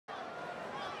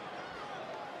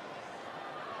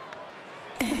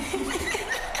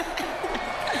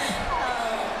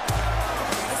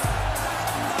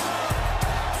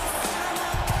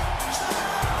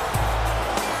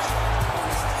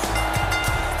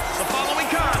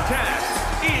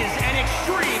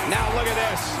Now look at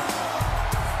this.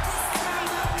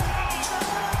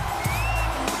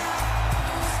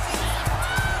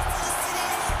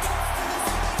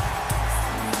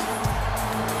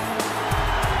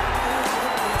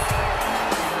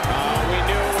 We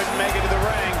knew it wouldn't make it to the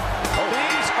ring.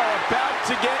 Things are about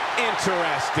to get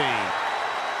interesting.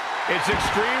 It's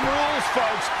Extreme Rules,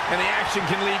 folks, and the action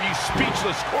can leave you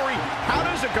speechless. Corey, how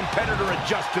does a competitor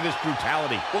adjust to this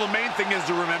brutality? Well, the main thing is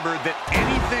to remember that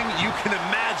anything you can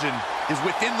imagine is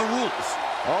within the rules.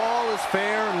 All is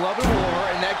fair in love and war,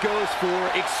 and that goes for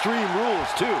Extreme Rules,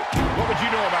 too. What would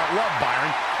you know about love,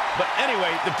 Byron? But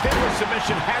anyway, the pin or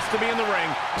submission has to be in the ring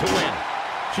to win.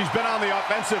 She's been on the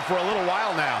offensive for a little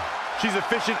while now. She's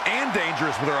efficient and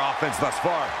dangerous with her offense thus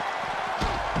far.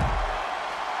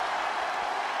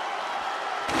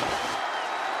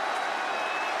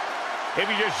 If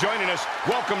you're just joining us,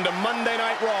 welcome to Monday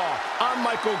Night Raw. I'm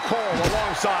Michael Cole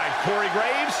alongside Corey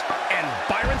Graves and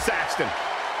Byron Saxton.